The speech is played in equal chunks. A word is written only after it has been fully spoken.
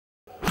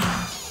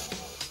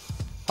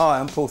Hi,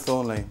 I'm Paul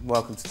Thornley.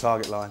 Welcome to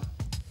Targetline.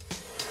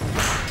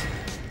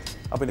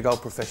 I've been a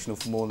golf professional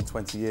for more than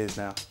 20 years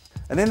now.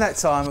 And in that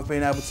time, I've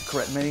been able to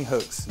correct many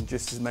hooks and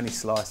just as many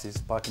slices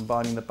by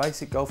combining the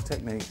basic golf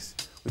techniques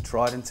with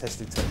tried and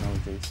tested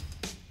technologies.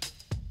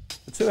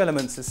 The two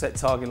elements that set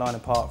Targetline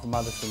apart from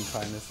other swing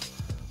trainers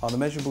are the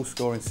measurable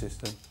scoring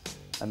system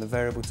and the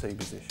variable tee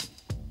position.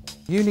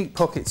 Unique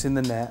pockets in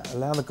the net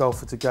allow the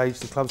golfer to gauge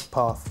the club's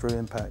path through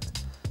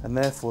impact and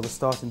therefore the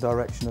starting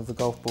direction of the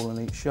golf ball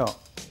in each shot.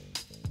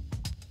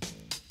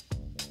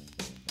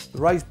 The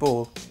raised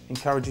ball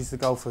encourages the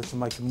golfer to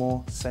make a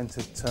more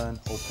centred turn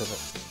or pivot,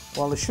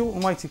 while the short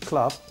and weighted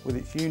club, with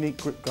its unique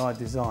grip guide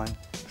design,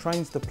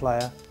 trains the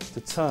player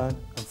to turn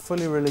and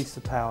fully release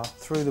the power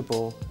through the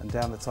ball and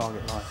down the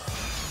target line.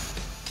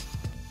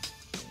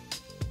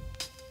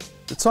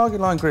 The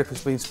Targetline grip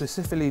has been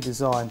specifically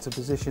designed to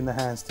position the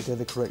hands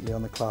together correctly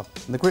on the club,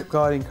 and the grip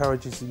guide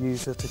encourages the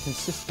user to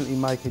consistently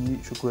make a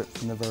neutral grip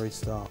from the very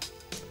start.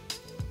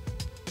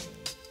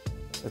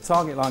 The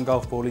Targetline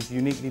golf ball is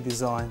uniquely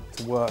designed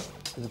to work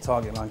with the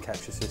Targetline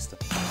capture system.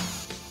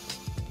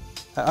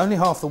 At only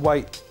half the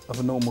weight of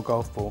a normal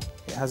golf ball,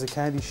 it has a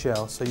candy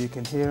shell so you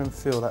can hear and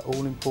feel that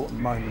all-important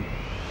moment,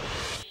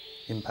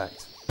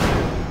 impact.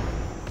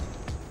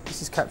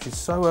 This is captured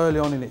so early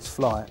on in its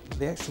flight that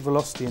the extra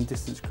velocity and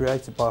distance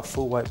created by a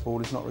full weight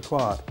ball is not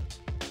required.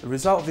 The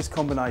result of this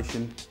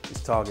combination is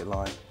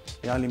Targetline,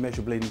 the only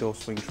measurable indoor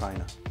swing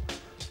trainer.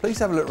 Please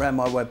have a look around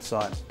my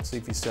website and see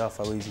for yourself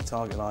how easy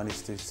Targetline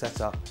is to set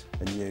up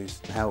and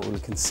use and how it will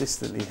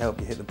consistently help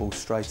you hit the ball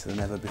straighter than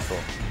ever before.